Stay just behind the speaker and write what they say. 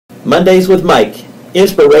Mondays with Mike,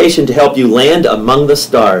 inspiration to help you land among the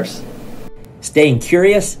stars. Staying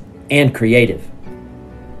curious and creative.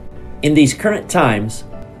 In these current times,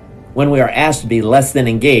 when we are asked to be less than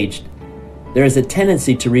engaged, there is a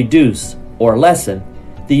tendency to reduce or lessen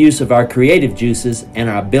the use of our creative juices and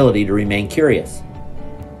our ability to remain curious.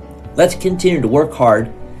 Let's continue to work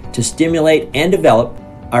hard to stimulate and develop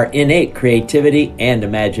our innate creativity and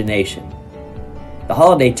imagination. The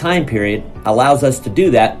holiday time period allows us to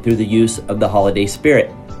do that through the use of the holiday spirit.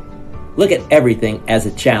 Look at everything as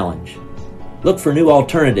a challenge. Look for new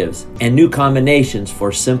alternatives and new combinations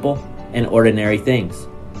for simple and ordinary things.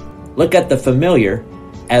 Look at the familiar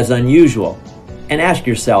as unusual and ask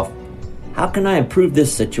yourself, how can I improve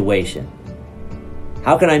this situation?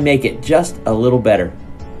 How can I make it just a little better?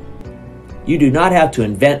 You do not have to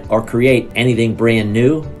invent or create anything brand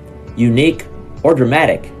new, unique, or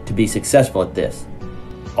dramatic to be successful at this.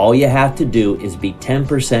 All you have to do is be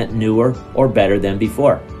 10% newer or better than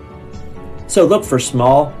before. So look for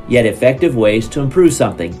small yet effective ways to improve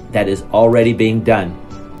something that is already being done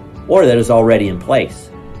or that is already in place.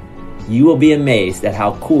 You will be amazed at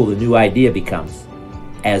how cool the new idea becomes,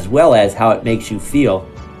 as well as how it makes you feel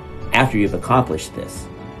after you've accomplished this.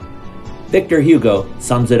 Victor Hugo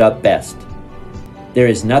sums it up best. There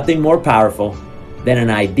is nothing more powerful than an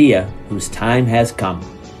idea whose time has come.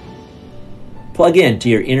 Plug in to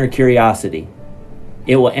your inner curiosity.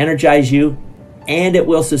 It will energize you and it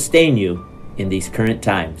will sustain you in these current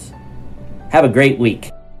times. Have a great week.